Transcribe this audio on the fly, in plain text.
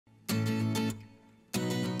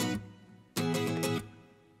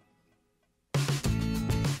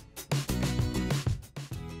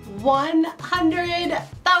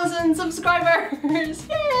100,000 subscribers!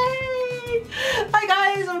 Yay! Hi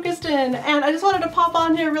guys, I'm Kristen, and I just wanted to pop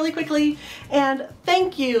on here really quickly and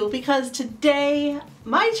thank you because today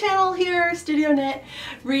my channel here, Studio Knit,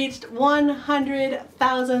 reached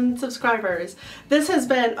 100,000 subscribers. This has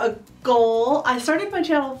been a goal. I started my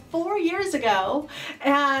channel 4 years ago,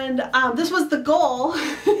 and this was the goal,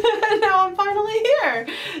 and now I'm finally here.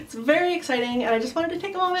 It's very exciting, and I just wanted to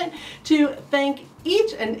take a moment to thank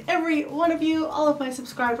each and every one of you, all of my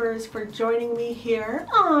subscribers, for joining me here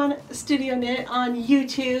on Studio Knit on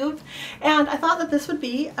YouTube. And I thought that this would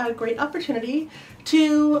be a great opportunity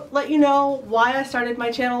to let you know why I started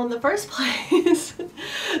my channel in the first place.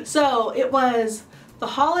 So it was the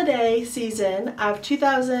holiday season of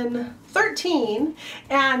 2013,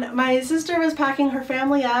 and my sister was packing her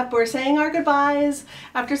family up. We're saying our goodbyes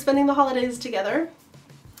after spending the holidays together.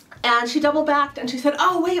 And she double backed and she said,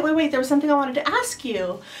 oh, wait, there was something I wanted to ask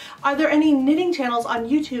you. Are there any knitting channels on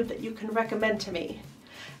YouTube that you can recommend to me?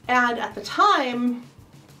 And at the time,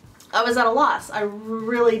 I was at a loss. I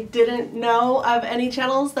really didn't know of any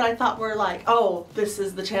channels that I thought were like, oh, this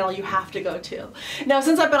is the channel you have to go to. Now,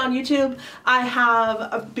 since I've been on YouTube, I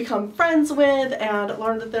have become friends with and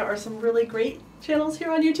learned that there are some really great channels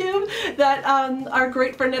here on YouTube that are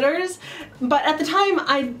great for knitters. But at the time,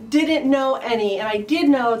 I didn't know any, and I did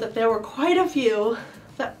know that there were quite a few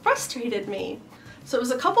that frustrated me. So it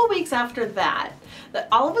was a couple weeks after that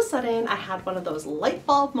all of a sudden I had one of those light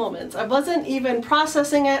bulb moments. I wasn't even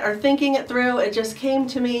processing it or thinking it through. It just came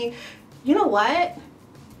to me, you know what?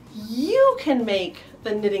 You can make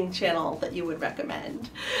the knitting channel that you would recommend.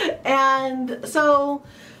 And so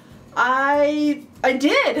I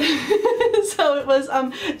did. So it was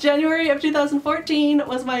January of 2014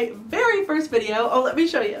 was my very first video. Oh, let me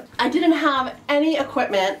show you. I didn't have any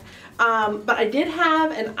equipment. But I did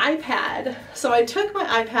have an iPad, so I took my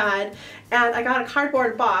iPad and I got a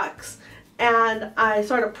cardboard box and I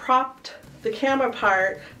sort of propped the camera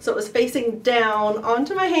part so it was facing down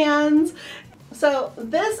onto my hands. So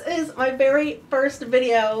this is my very first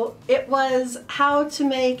video. It was how to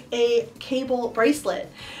make a cable bracelet.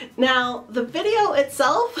 Now the video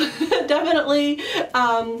itself, definitely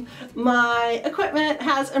my equipment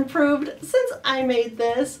has improved since I made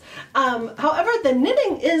this. However, the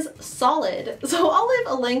knitting is solid. So I'll leave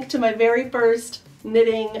a link to my very first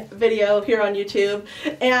knitting video here on YouTube,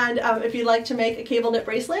 and if you'd like to make a cable knit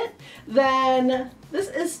bracelet, then this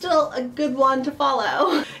is still a good one to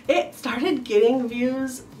follow. It started getting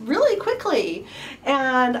views really quickly,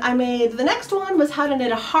 and I made the next one was how to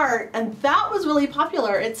knit a heart, and that was really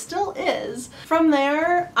popular. It still is. From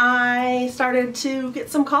there I started to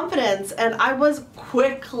get some confidence and I was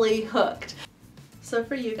quickly hooked. So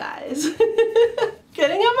for you guys,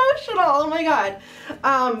 getting emotional, oh my god.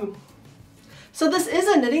 So this is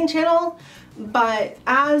a knitting channel, but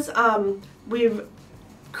as we've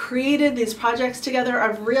created these projects together,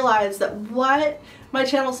 I've realized that what my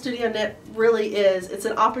channel Studio Knit really is, it's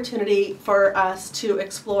an opportunity for us to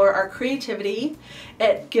explore our creativity.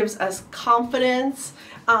 It gives us confidence.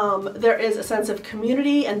 There is a sense of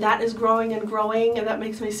community, and that is growing and growing, and that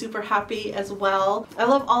makes me super happy as well. I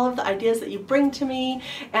love all of the ideas that you bring to me,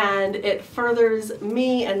 and it furthers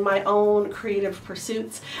me and my own creative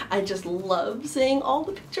pursuits. I just love seeing all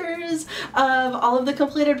the pictures of all of the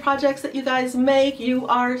completed projects that you guys make. You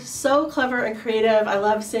are so clever and creative. I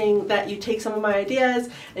love seeing that you take some of my ideas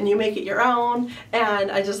and you make it your own,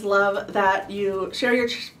 and I just love that you share your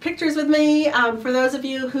pictures with me. For those of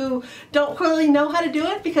you who don't really know how to do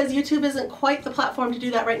it, because YouTube isn't quite the platform to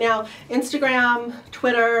do that right now, Instagram,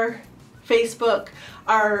 Twitter, Facebook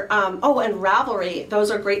are, oh, and Ravelry,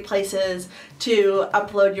 those are great places to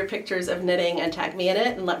upload your pictures of knitting and tag me in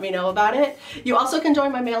it and let me know about it. You also can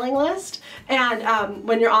join my mailing list, and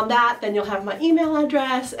when you're on that, then you'll have my email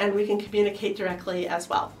address and we can communicate directly as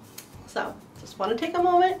well. So just want to take a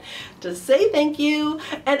moment to say thank you.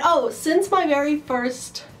 And oh, since my very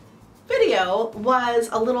first video was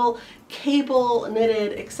a little cable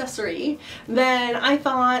knitted accessory, then I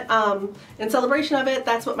thought in celebration of it,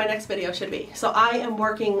 that's what my next video should be. So I am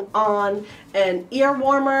working on an ear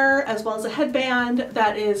warmer as well as a headband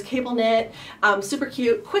that is cable knit, super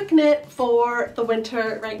cute, quick knit for the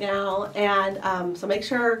winter right now. And so make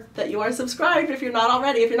sure that you are subscribed if you're not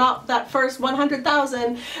already. If you're not that first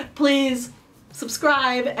 100,000, please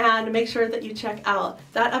subscribe and make sure that you check out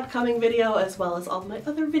that upcoming video as well as all my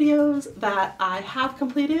other videos that I have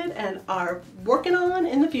completed and are working on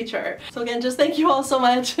in the future. So again, just thank you all so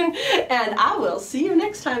much and I will see you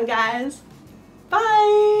next time, guys.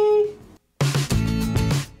 Bye!